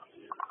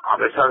Ah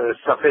ben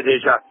ça fait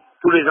déjà,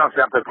 tous les ans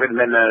c'est à peu près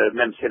le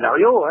même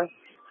scénario, hein.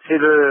 C'est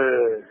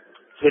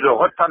le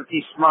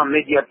retentissement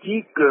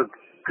médiatique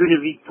qu'une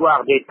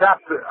victoire d'étape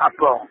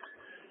apporte.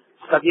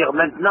 C'est-à-dire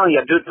maintenant il y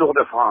a 2 Tours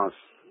de France.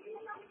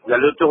 Il y a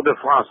le Tour de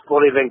France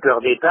pour les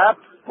vainqueurs d'étape,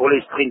 pour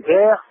les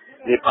sprinters,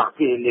 les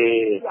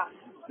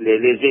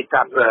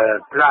étapes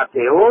plates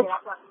et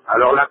autres.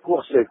 Alors la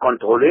course est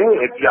contrôlée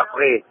et puis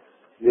après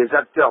les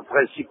acteurs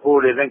principaux,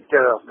 les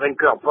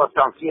vainqueurs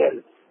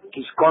potentiels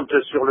qui se comptent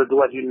sur le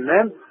doigt d'une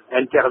main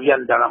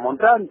interviennent dans la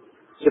montagne.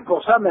 C'est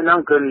pour ça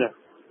maintenant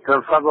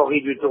qu'un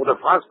favori du Tour de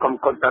France comme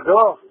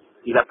Contador,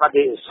 il n'a pas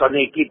son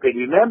équipe et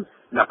lui-même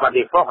n'a pas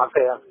d'effort à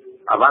faire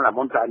avant la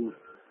montagne.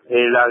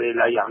 Et là, il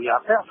n'y a rien à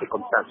faire, c'est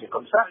comme ça,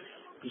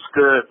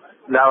 puisque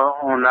là,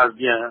 on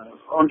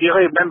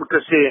dirait même que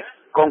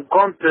qu'on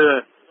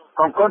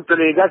compte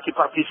les gars qui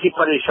participent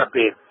à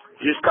l'échappée.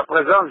 Jusqu'à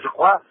présent, je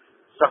crois,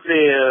 ça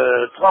fait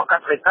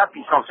 3-4 étapes,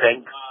 ils sont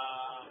 5.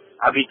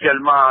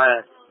 Habituellement,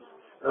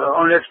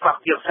 on laisse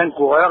partir 5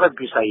 coureurs et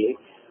puis ça y est.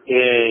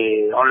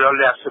 Et on leur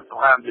laisse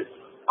prendre,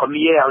 comme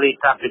hier,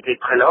 l'étape était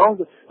très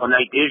longue, on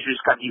a été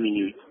jusqu'à 10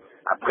 minutes.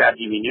 Après, à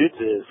 10 minutes,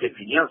 c'est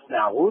fini, on se met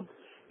en route.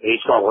 Et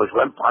ils sont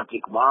rejoints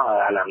pratiquement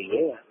à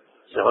l'arrivée.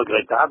 C'est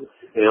regrettable.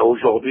 Et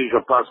aujourd'hui, je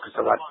pense que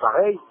ça va être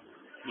pareil,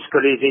 puisque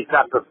les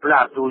étapes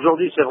plates,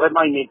 aujourd'hui, c'est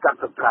vraiment une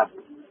étape plate.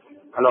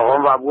 Alors,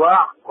 on va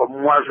voir, comme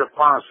moi, je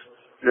pense,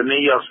 le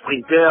meilleur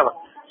sprinter,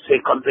 c'est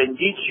comme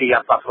Bendit, il n'y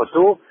a pas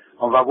photo.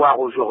 On va voir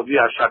aujourd'hui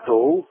à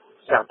Châteauroux,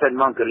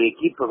 certainement que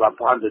l'équipe va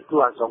prendre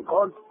tout à son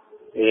compte,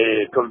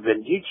 et comme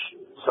Bendit,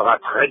 sera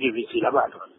très difficile à battre.